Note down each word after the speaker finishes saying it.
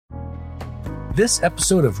This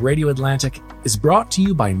episode of Radio Atlantic is brought to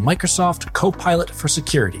you by Microsoft Copilot for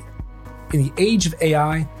Security. In the age of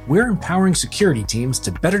AI, we're empowering security teams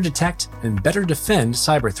to better detect and better defend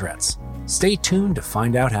cyber threats. Stay tuned to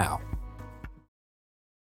find out how.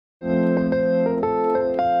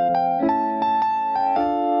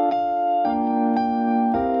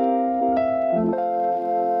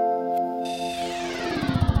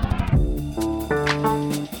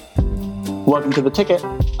 Welcome to The Ticket.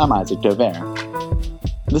 I'm Isaac Dover.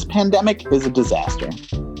 This pandemic is a disaster.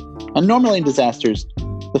 And normally in disasters,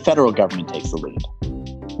 the federal government takes the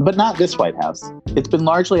lead. But not this White House. It's been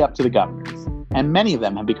largely up to the governors, and many of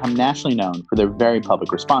them have become nationally known for their very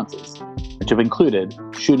public responses, which have included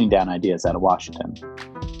shooting down ideas out of Washington.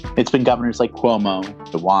 It's been governors like Cuomo,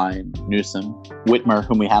 DeWine, Newsom, Whitmer,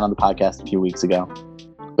 whom we had on the podcast a few weeks ago.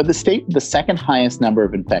 But the state with the second highest number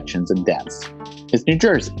of infections and deaths is New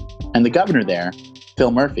Jersey, and the governor there,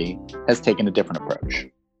 Phil Murphy, has taken a different approach.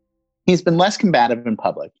 He's been less combative in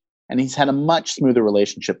public, and he's had a much smoother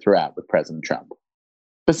relationship throughout with President Trump.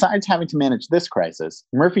 Besides having to manage this crisis,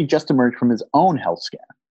 Murphy just emerged from his own health scare.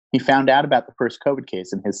 He found out about the first COVID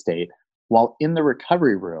case in his state while in the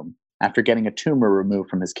recovery room after getting a tumor removed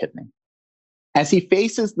from his kidney. As he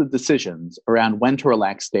faces the decisions around when to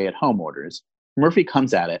relax stay-at-home orders, Murphy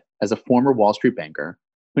comes at it as a former Wall Street banker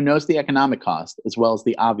who knows the economic cost as well as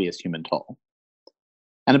the obvious human toll.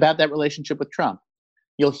 And about that relationship with Trump,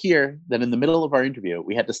 you'll hear that in the middle of our interview,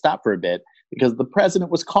 we had to stop for a bit because the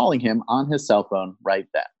president was calling him on his cell phone right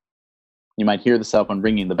then. You might hear the cell phone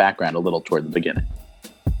ringing in the background a little toward the beginning.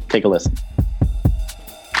 Take a listen.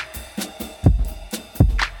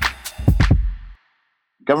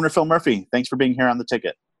 Governor Phil Murphy, thanks for being here on The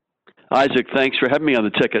Ticket. Isaac, thanks for having me on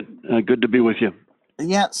The Ticket. Good to be with you.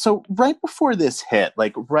 Yeah, so right before this hit,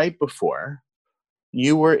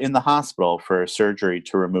 you were in the hospital for surgery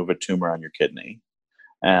to remove a tumor on your kidney.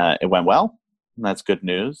 It went well, and that's good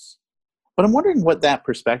news. But I'm wondering what that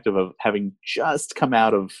perspective of having just come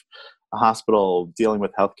out of a hospital dealing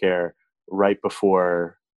with healthcare right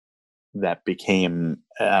before that became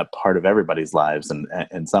part of everybody's lives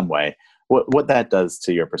in some way, what that does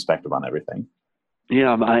to your perspective on everything.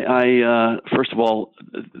 Yeah, I first of all,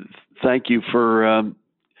 thank you for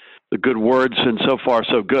the good words, and so far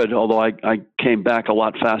so good, although I came back a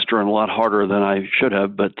lot faster and a lot harder than I should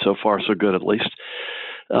have, but so far so good at least.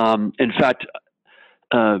 In fact,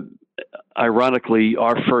 ironically,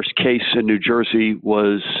 our first case in New Jersey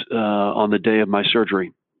was on the day of my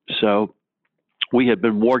surgery. So we had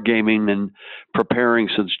been wargaming and preparing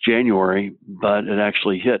since January, but it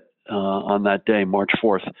actually hit on that day, March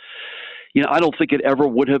 4th. You know, I don't think it ever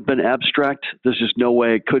would have been abstract. There's just no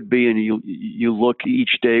way it could be. And you look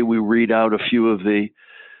each day, we read out a few of the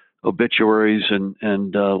obituaries and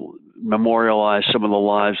memorialize some of the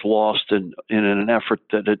lives lost in an effort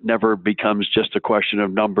that it never becomes just a question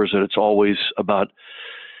of numbers, and it's always about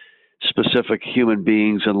specific human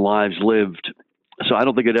beings and lives lived. So I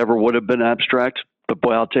don't think it ever would have been abstract. But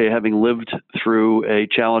boy, I'll tell you, having lived through a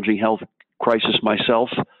challenging health crisis myself,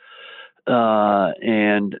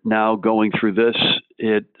 and now going through this,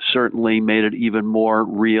 it certainly made it even more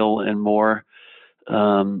real and more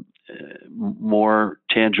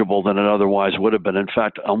tangible than it otherwise would have been. In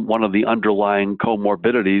fact, one of the underlying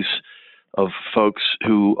comorbidities of folks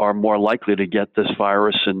who are more likely to get this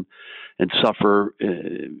virus and suffer,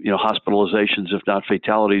 hospitalizations, if not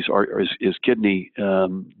fatalities, is kidney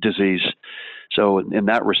disease. So in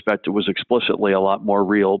that respect, it was explicitly a lot more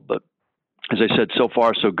real. But as I said, so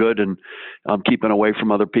far so good, and I'm keeping away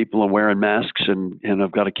from other people and wearing masks, and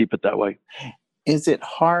I've got to keep it that way. Is it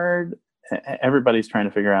hard? Everybody's trying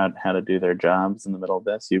to figure out how to do their jobs in the middle of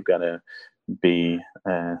this. You've got to be,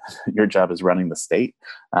 your job is running the state.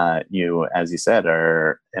 You, as you said,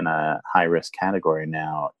 are in a high-risk category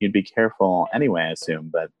now. You'd be careful anyway, I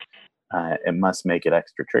assume, but it must make it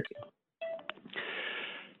extra tricky.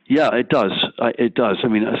 Yeah, it does. It does. I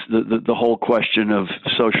mean, the whole question of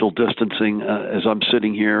social distancing, as I'm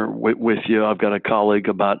sitting here with you, I've got a colleague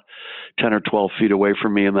about 10 or 12 feet away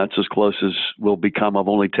from me, and that's as close as we'll become. I've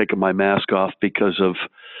only taken my mask off because of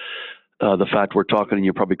the fact we're talking, and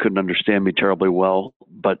you probably couldn't understand me terribly well.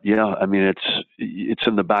 But yeah, I mean, it's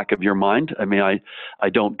in the back of your mind. I mean, I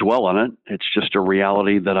don't dwell on it. It's just a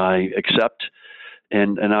reality that I accept,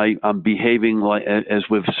 and I'm behaving like, as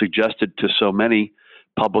we've suggested to so many,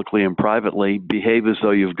 publicly and privately, behave as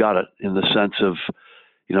though you've got it, in the sense of,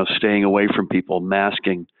 staying away from people,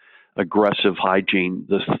 masking, aggressive hygiene,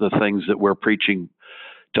 the things that we're preaching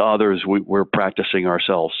to others, we're practicing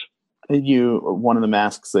ourselves. One of the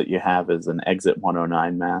masks that you have is an Exit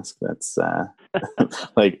 109 mask. That's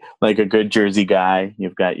like a good Jersey guy,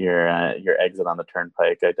 you've got your exit on the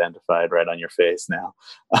turnpike identified right on your face now.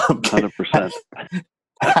 100%.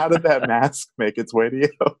 How did that mask make its way to you?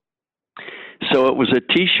 So it was a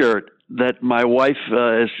T-shirt that my wife,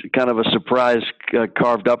 is kind of a surprise,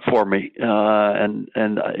 carved up for me, and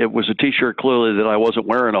it was a T-shirt clearly that I wasn't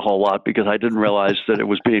wearing a whole lot because I didn't realize that it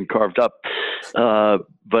was being carved up.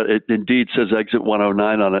 But it indeed says Exit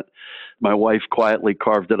 109 on it. My wife quietly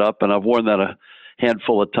carved it up, and I've worn that a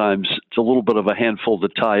handful of times. It's a little bit of a handful to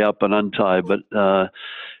tie up and untie, but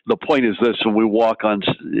the point is this: when we walk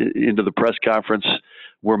into the press conference,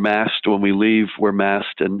 we're masked. When we leave, we're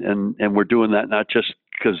masked, and we're doing that not just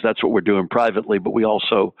because that's what we're doing privately, but we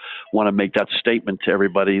also want to make that statement to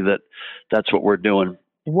everybody that that's what we're doing.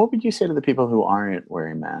 What would you say to the people who aren't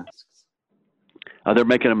wearing masks? They're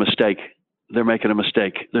making a mistake. They're making a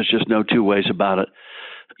mistake. There's just no two ways about it.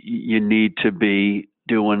 You need to be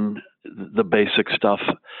doing the basic stuff.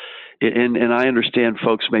 And I understand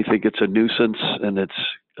folks may think it's a nuisance and it's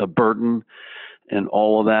a burden and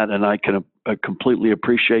all of that, and I can completely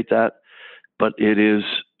appreciate that. But it is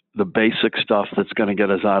the basic stuff that's going to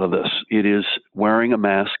get us out of this. It is wearing a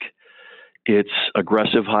mask. It's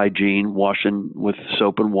aggressive hygiene, washing with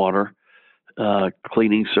soap and water,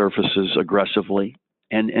 cleaning surfaces aggressively.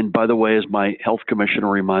 And by the way, as my health commissioner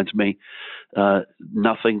reminds me,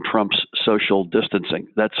 nothing trumps social distancing.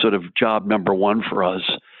 That's sort of job number one for us.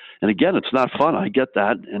 And again, it's not fun. I get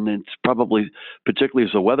that. And it's probably, particularly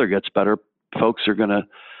as the weather gets better, folks are going to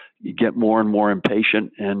get more and more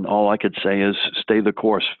impatient. And all I could say is stay the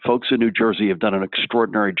course. Folks in New Jersey have done an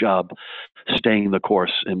extraordinary job staying the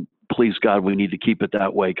course. And please God, we need to keep it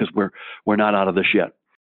that way because we're not out of this yet.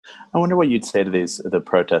 I wonder what you'd say to the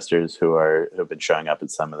protesters who've been showing up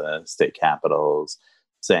at some of the state capitals,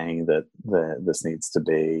 saying that this needs to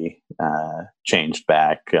be changed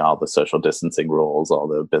back, all the social distancing rules, all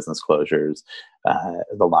the business closures, the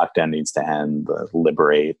lockdown needs to end,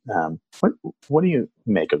 liberate. What do you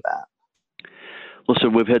make of that?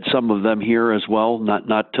 Listen, we've had some of them here as well,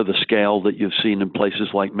 not to the scale that you've seen in places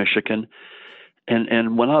like Michigan.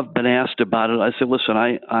 And when I've been asked about it, I say, listen,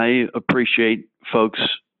 I appreciate folks'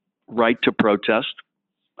 right to protest.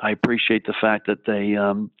 I appreciate the fact that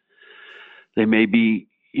they may be,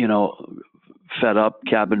 fed up,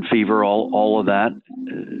 cabin fever, all of that.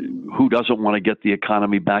 Who doesn't want to get the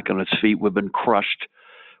economy back on its feet? We've been crushed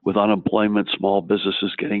with unemployment, small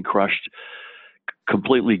businesses getting crushed.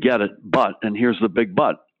 Completely get it. But, and here's the big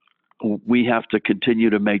but, we have to continue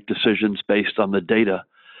to make decisions based on the data,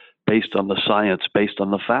 based on the science, based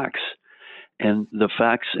on the facts. And the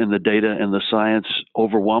facts and the data and the science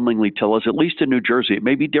overwhelmingly tell us, at least in New Jersey, it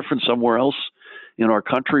may be different somewhere else in our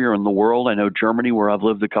country or in the world. I know Germany, where I've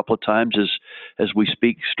lived a couple of times, is, as we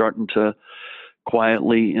speak, starting to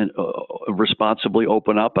quietly and responsibly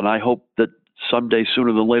open up. And I hope that someday,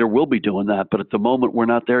 sooner than later, we'll be doing that. But at the moment, we're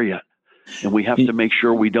not there yet. And we have to make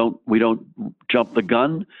sure we don't jump the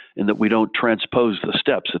gun and that we don't transpose the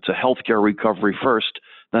steps. It's a healthcare recovery first,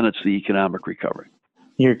 then it's the economic recovery.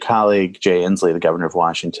 Your colleague, Jay Inslee, the governor of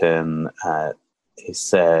Washington, he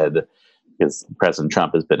said, because President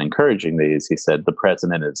Trump has been encouraging these, he said the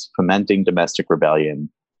president is fomenting domestic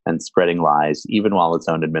rebellion and spreading lies, even while its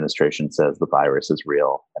own administration says the virus is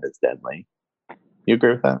real and it's deadly. You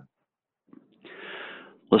agree with that?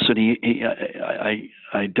 Listen,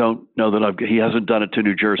 I don't know that he hasn't done it to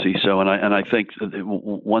New Jersey. So, and I think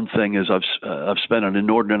one thing is I've spent an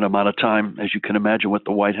inordinate amount of time, as you can imagine, with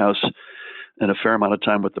the White House, and a fair amount of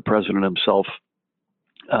time with the president himself.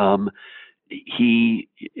 I'm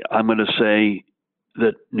going to say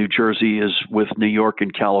that New Jersey is with New York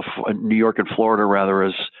and Florida, rather,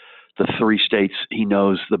 as the three states he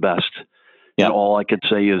knows the best. Yeah. And all I could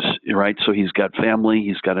say is, right, so he's got family,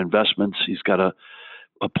 he's got investments, he's got a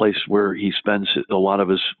place where he spends a lot of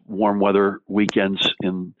his warm weather weekends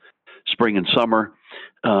in spring and summer.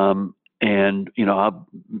 And, I've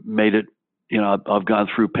made it, I've gone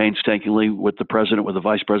through painstakingly with the president, with the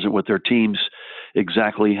vice president, with their teams,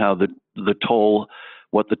 exactly how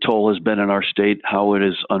what the toll has been in our state, how it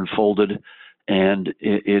is unfolded. And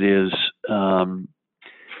it is, at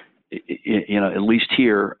least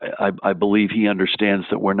here, I believe he understands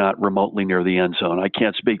that we're not remotely near the end zone. I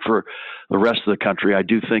can't speak for the rest of the country. I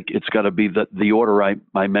do think it's got to be the order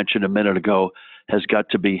I mentioned a minute ago has got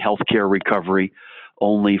to be healthcare recovery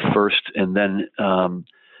only first, and then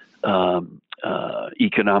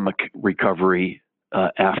economic recovery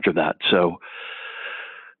after that. So,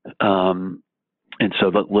 and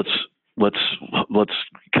so let's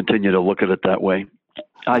continue to look at it that way.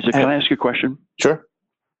 Isaac, can I ask you a question? Sure.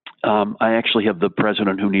 I actually have the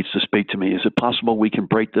president who needs to speak to me. Is it possible we can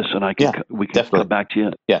break this and we can definitely come back to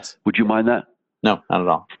you? Yes. Would you mind that? No, not at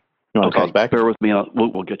all. You want to call us back? Bear with me.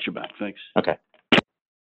 We'll get you back. Thanks. Okay.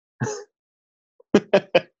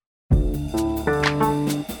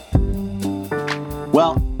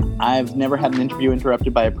 Well, I've never had an interview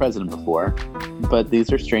interrupted by a president before, but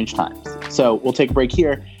these are strange times. So we'll take a break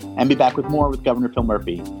here and be back with more with Governor Phil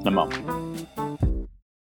Murphy in a moment.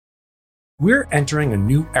 We're entering a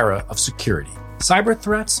new era of security. Cyber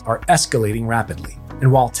threats are escalating rapidly.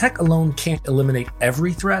 And while tech alone can't eliminate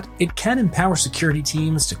every threat, it can empower security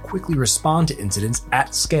teams to quickly respond to incidents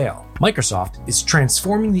at scale. Microsoft is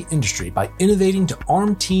transforming the industry by innovating to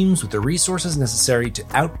arm teams with the resources necessary to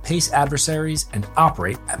outpace adversaries and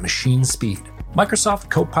operate at machine speed. Microsoft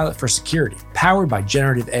Copilot for Security, powered by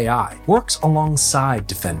generative AI, works alongside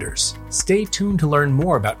defenders. Stay tuned to learn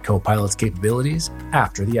more about Copilot's capabilities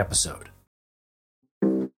after the episode.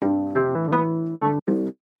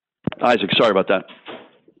 Isaac, sorry about that.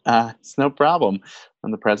 It's no problem. When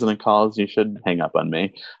the president calls, you should hang up on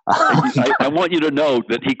me. I want you to know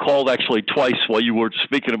that he called actually twice while you were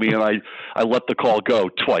speaking to me, and I let the call go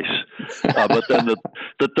twice. But then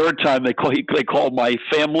the third time they called my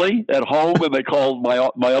family at home, and they called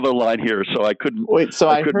my other line here, so I couldn't. Wait, so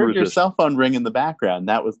I heard resist. your cell phone ring in the background.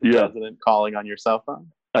 That was the president calling on your cell phone?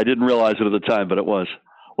 I didn't realize it at the time, but it was.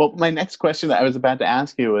 Well, my next question that I was about to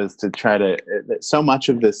ask you was to try to, so much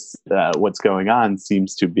of this, what's going on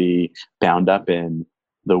seems to be bound up in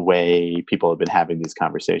the way people have been having these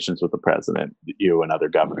conversations with the president, you and other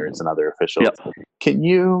governors and other officials. Yep. Can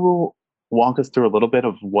you walk us through a little bit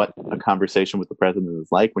of what a conversation with the president is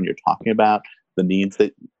like when you're talking about the needs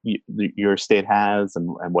that your state has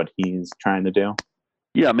and what he's trying to do?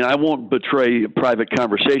 Yeah, I mean, I won't betray private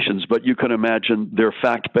conversations, but you can imagine they're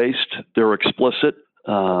fact-based, they're explicit.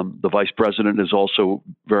 The vice president is also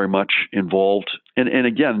very much involved. And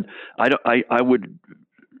again, I would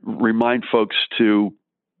remind folks to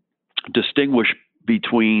distinguish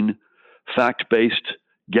between fact-based,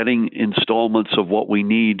 getting installments of what we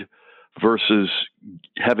need versus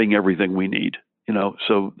having everything we need.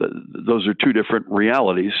 So those are two different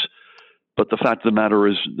realities. But the fact of the matter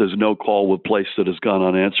is there's no call with place that has gone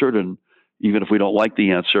unanswered. And even if we don't like the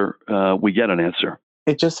answer, we get an answer.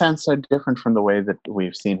 It just sounds so different from the way that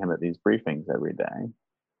we've seen him at these briefings every day.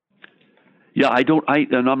 Yeah,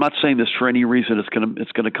 and I'm not saying this for any reason. It's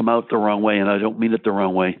gonna come out the wrong way, and I don't mean it the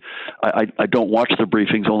wrong way. I don't watch the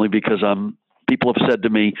briefings only because people have said to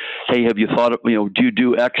me, "Hey, have you thought of, do you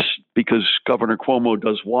do X because Governor Cuomo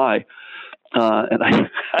does Y?" And I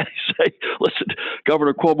say, listen,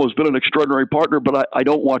 Governor Cuomo's been an extraordinary partner, but I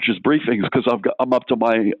don't watch his briefings because I'm up to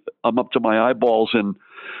my eyeballs in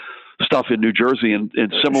stuff in New Jersey, and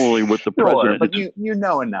similarly with the president. But you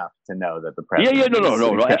know enough to know that the president. Yeah,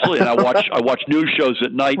 no, absolutely. And I watch news shows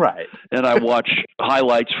at night, right? And I watch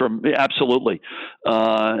highlights from absolutely.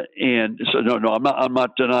 And so no, I'm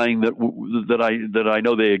not denying that I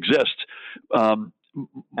know they exist. And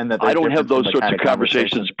that I don't have those sorts of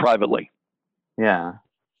conversations privately. Yeah,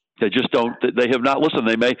 they just don't. They have not. Listen,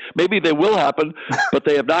 maybe they will happen, but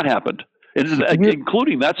they have not happened. And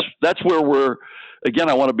including that's where we're. Again,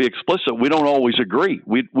 I want to be explicit. We don't always agree.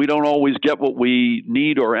 We don't always get what we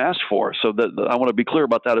need or ask for. So that I want to be clear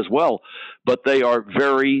about that as well. But they are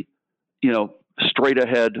very, straight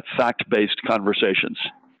ahead, fact-based conversations.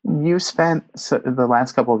 You spent the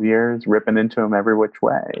last couple of years ripping into him every which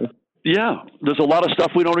way. Yeah, there's a lot of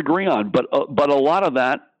stuff we don't agree on, but a lot of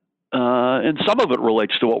that, and some of it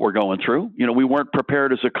relates to what we're going through. We weren't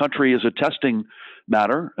prepared as a country as a testing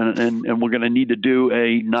matter, and we're going to need to do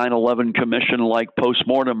a 9/11 commission-like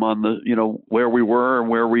postmortem on the where we were and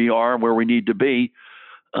where we are and where we need to be.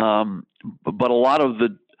 But a lot of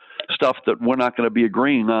the stuff that we're not going to be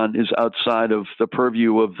agreeing on is outside of the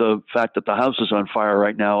purview of the fact that the house is on fire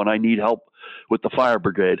right now, and I need help with the fire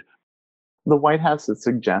brigade. The White House has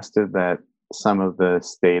suggested that some of the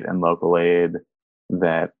state and local aid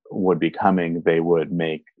that would be coming, they would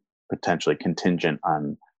make potentially contingent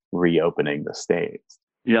on reopening the states.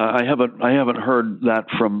 Yeah, I haven't heard that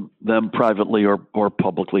from them privately or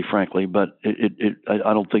publicly, frankly. But I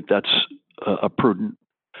don't think that's a prudent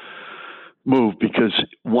move because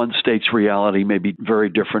one state's reality may be very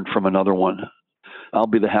different from another one. I'll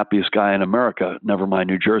be the happiest guy in America, never mind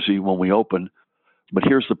New Jersey, when we open. But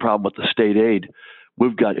here's the problem with the state aid: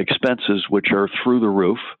 we've got expenses which are through the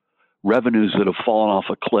roof, revenues that have fallen off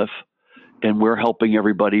a cliff. And we're helping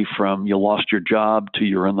everybody from you lost your job to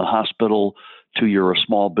you're in the hospital to you're a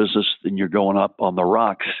small business and you're going up on the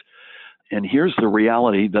rocks. And here's the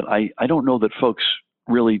reality that I don't know that folks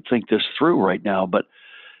really think this through right now, but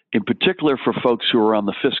in particular for folks who are on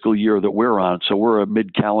the fiscal year that we're on. So we're a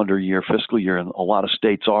mid-calendar year fiscal year, and a lot of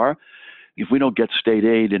states are. If we don't get state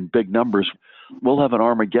aid in big numbers, we'll have an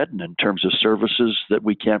Armageddon in terms of services that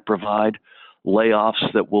we can't provide,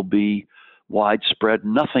 layoffs that will be widespread.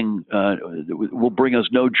 Nothing will bring us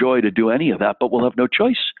no joy to do any of that, but we'll have no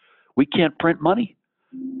choice. We can't print money.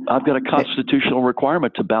 I've got a constitutional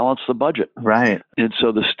requirement to balance the budget. Right. And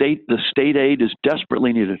so the state aid is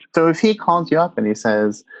desperately needed. So if he calls you up and he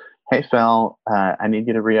says, hey, Phil, I need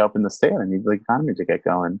you to reopen the state. I need the economy to get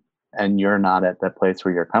going. And you're not at that place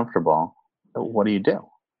where you're comfortable. What do you do?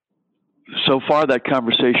 So far, that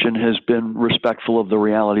conversation has been respectful of the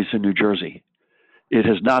realities in New Jersey. It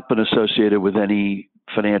has not been associated with any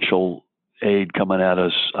financial aid coming at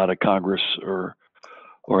us out of Congress or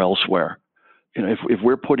elsewhere. You know, if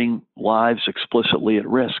we're putting lives explicitly at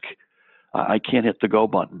risk, I can't hit the go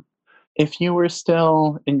button. If you were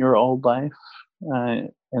still in your old life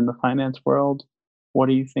in the finance world, what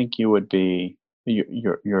do you think you would be?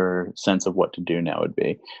 Your sense of what to do now would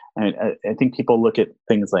be. I think people look at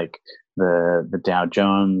things like the Dow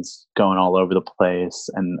Jones going all over the place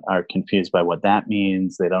and are confused by what that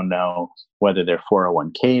means. They don't know whether their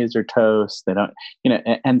 401ks are toast. They don't,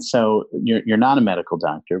 and so you're not a medical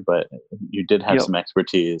doctor, but you did have some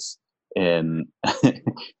expertise in. I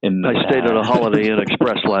stayed at a Holiday Inn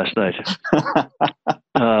Express last night.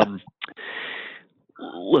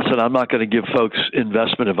 Listen, I'm not going to give folks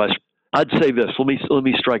investment advice. I'd say this. Let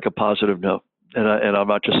me strike a positive note, and I'm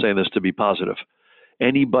not just saying this to be positive.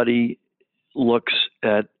 Anybody looks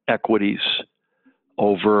at equities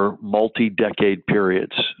over multi-decade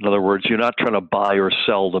periods. In other words, you're not trying to buy or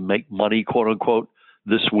sell to make money, quote unquote,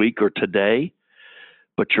 this week or today,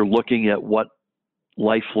 but you're looking at what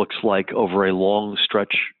life looks like over a long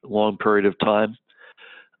period of time,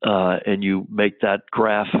 and you make that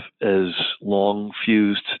graph as long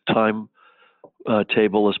fused time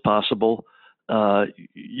table as possible,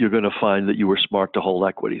 you're going to find that you were smart to hold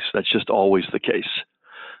equities. That's just always the case.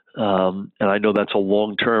 And I know that's a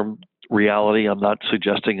long-term reality. I'm not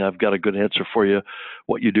suggesting I've got a good answer for you,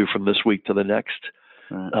 what you do from this week to the next.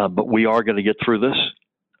 Right. But we are going to get through this.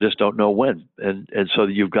 Just don't know when. And so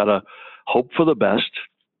you've got to hope for the best.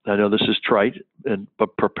 I know this is trite,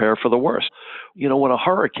 but prepare for the worst. When a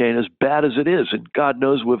hurricane, as bad as it is, and God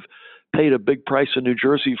knows we've paid a big price in New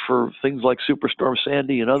Jersey for things like Superstorm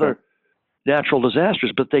Sandy and other natural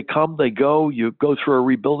disasters, but they come, they go, you go through a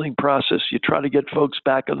rebuilding process, you try to get folks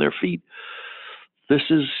back on their feet. This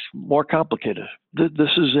is more complicated.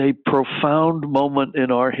 This is a profound moment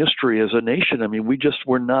in our history as a nation. I mean, we just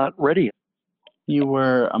were not ready. You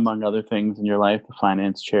were, among other things in your life, the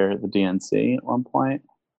finance chair at the DNC at one point.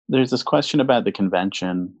 There's this question about the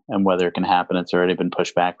convention and whether it can happen. It's already been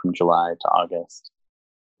pushed back from July to August.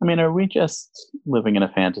 I mean, are we just living in a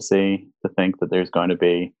fantasy to think that there's going to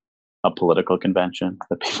be a political convention,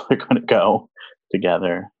 that people are going to go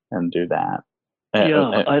together and do that? I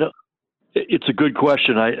don't. It's a good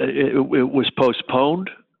question. It was postponed.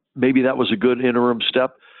 Maybe that was a good interim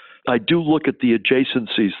step. I do look at the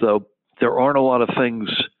adjacencies, though. There aren't a lot of things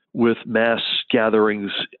with mass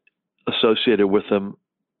gatherings associated with them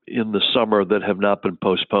in the summer that have not been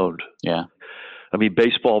postponed. Yeah. I mean,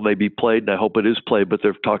 baseball may be played, and I hope it is played, but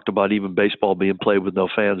they've talked about even baseball being played with no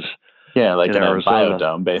fans. Yeah, like in Arizona. A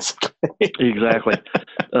biodome, basically. Exactly.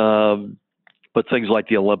 But things like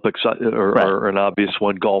the Olympics are an obvious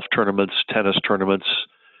one, golf tournaments, tennis tournaments.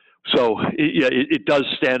 So, it does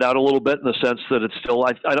stand out a little bit in the sense that it's still,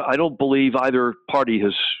 I don't believe either party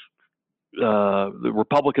has, the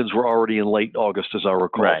Republicans were already in late August, as I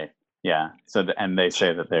recall. Right. Yeah. So, and they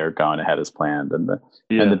say that they're going ahead as planned, and the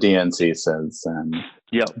DNC says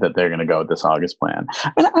that they're going to go with this August plan.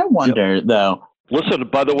 And I wonder, though. Listen,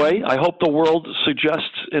 by the way, I hope the world suggests,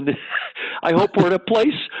 and I hope we're in a place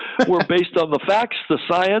where, based on the facts, the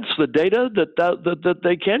science, the data, that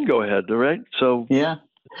they can go ahead. Right. So yeah.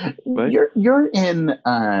 Right? You're in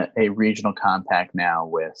a regional compact now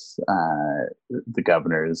with the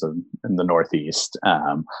governors in the Northeast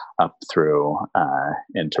up through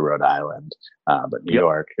into Rhode Island, but New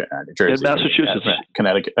York, New Jersey, and Massachusetts,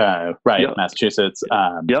 Connecticut, Massachusetts.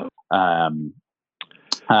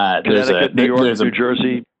 Connecticut, New York, New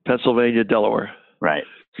Jersey, Pennsylvania, Delaware. Right.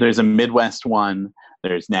 There's a Midwest one.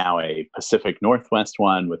 There's now a Pacific Northwest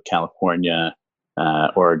one with California,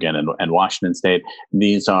 Oregon, and Washington State.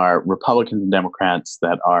 These are Republicans and Democrats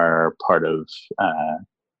that are part of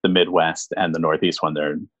the Midwest, and the Northeast one.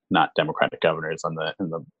 They're not Democratic governors on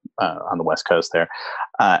the West Coast there.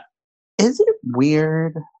 Is it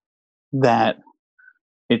weird that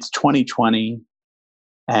it's 2020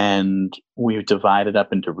 and we've divided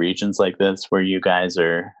up into regions like this, where you guys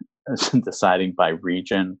are deciding by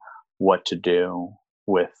region what to do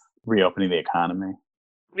with reopening the economy?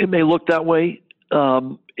 It may look that way.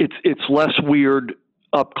 It's less weird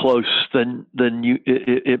up close than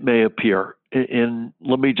it may appear. And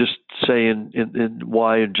let me just say in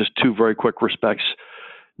why in just two very quick respects.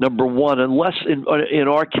 Number one, unless in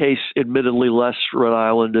our case, admittedly less Rhode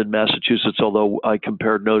Island and Massachusetts, although I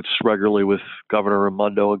compared notes regularly with Governor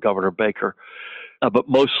Raimondo and Governor Baker, but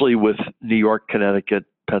mostly with New York, Connecticut,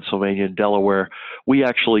 Pennsylvania, and Delaware, we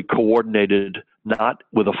actually coordinated, not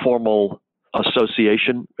with a formal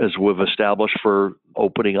association as we've established for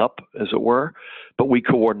opening up, as it were, but we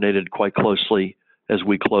coordinated quite closely as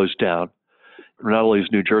we closed down. Not only is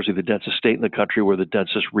New Jersey the densest state in the country, we're the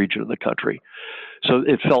densest region in the country. So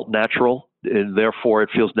it felt natural, and therefore it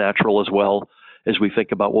feels natural as well as we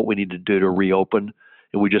think about what we need to do to reopen.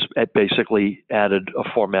 And we just basically added a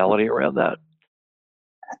formality around that.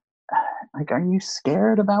 Like, are you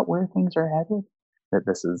scared about where things are headed? That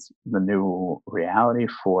this is the new reality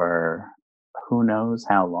for who knows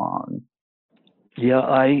how long?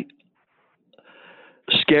 Yeah,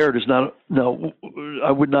 scared is not, no,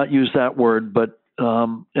 I would not use that word, but,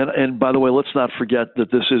 and by the way, let's not forget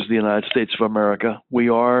that this is the United States of America. We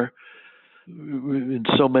are, in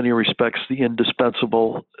so many respects, the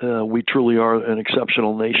indispensable, we truly are an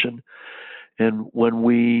exceptional nation. And when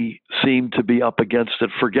we seem to be up against it,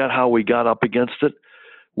 forget how we got up against it.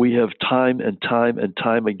 We have time and time and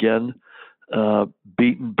time again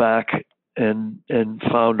beaten back and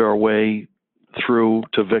found our way through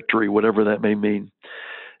to victory, whatever that may mean.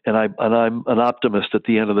 And I'm an optimist at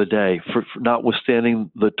the end of the day, for notwithstanding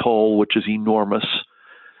the toll, which is enormous,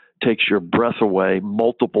 takes your breath away,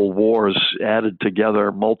 multiple wars added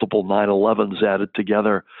together, multiple 9/11s added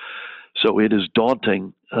together. So it is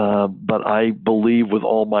daunting, but I believe with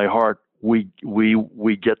all my heart we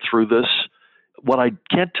get through this. What I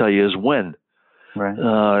can't tell you is when.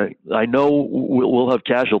 Right. I know we'll have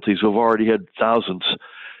casualties. We've already had thousands,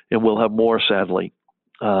 and we'll have more, sadly.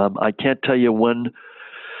 I can't tell you when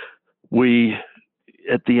we,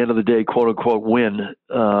 at the end of the day, quote unquote, win,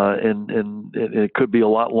 and it could be a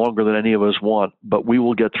lot longer than any of us want, but we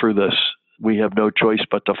will get through this. We have no choice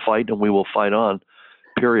but to fight, and we will fight on,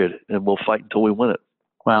 period, and we'll fight until we win it.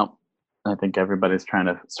 Well, I think everybody's trying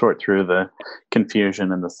to sort through the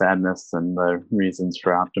confusion and the sadness and the reasons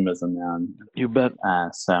for optimism now. You bet.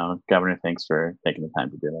 So, Governor, thanks for taking the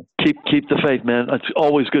time to do this. Keep the faith, man. It's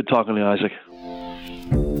always good talking to you, Isaac.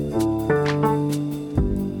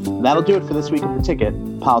 That'll do it for this week of The Ticket,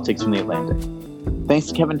 Politics from the Atlantic. Thanks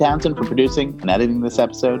to Kevin Townsend for producing and editing this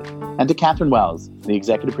episode, and to Catherine Wells, the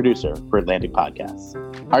executive producer for Atlantic Podcasts.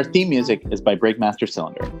 Our theme music is by Breakmaster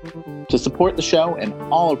Cylinder. To support the show and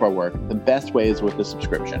all of our work, the best way is with a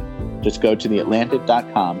subscription. Just go to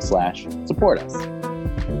theatlantic.com/support us.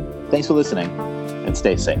 Thanks for listening, and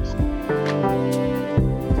stay safe.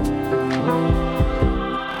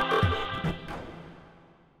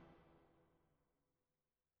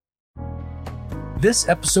 This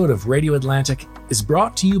episode of Radio Atlantic is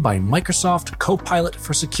brought to you by Microsoft Copilot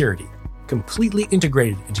for Security, completely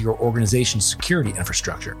integrated into your organization's security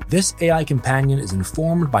infrastructure. This AI companion is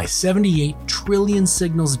informed by 78 trillion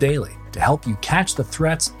signals daily to help you catch the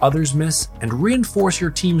threats others miss and reinforce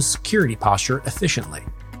your team's security posture efficiently.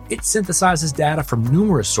 It synthesizes data from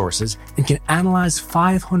numerous sources and can analyze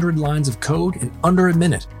 500 lines of code in under a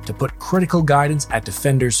minute to put critical guidance at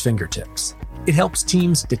defenders' fingertips. It helps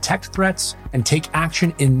teams detect threats and take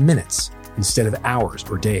action in minutes instead of hours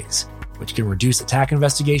or days, which can reduce attack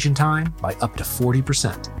investigation time by up to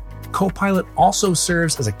 40%. Copilot also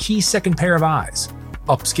serves as a key second pair of eyes,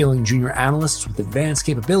 upskilling junior analysts with advanced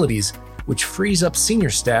capabilities, which frees up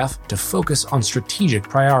senior staff to focus on strategic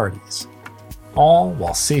priorities, all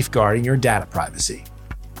while safeguarding your data privacy.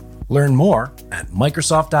 Learn more at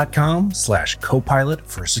Microsoft.com/Copilot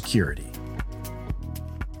for Security.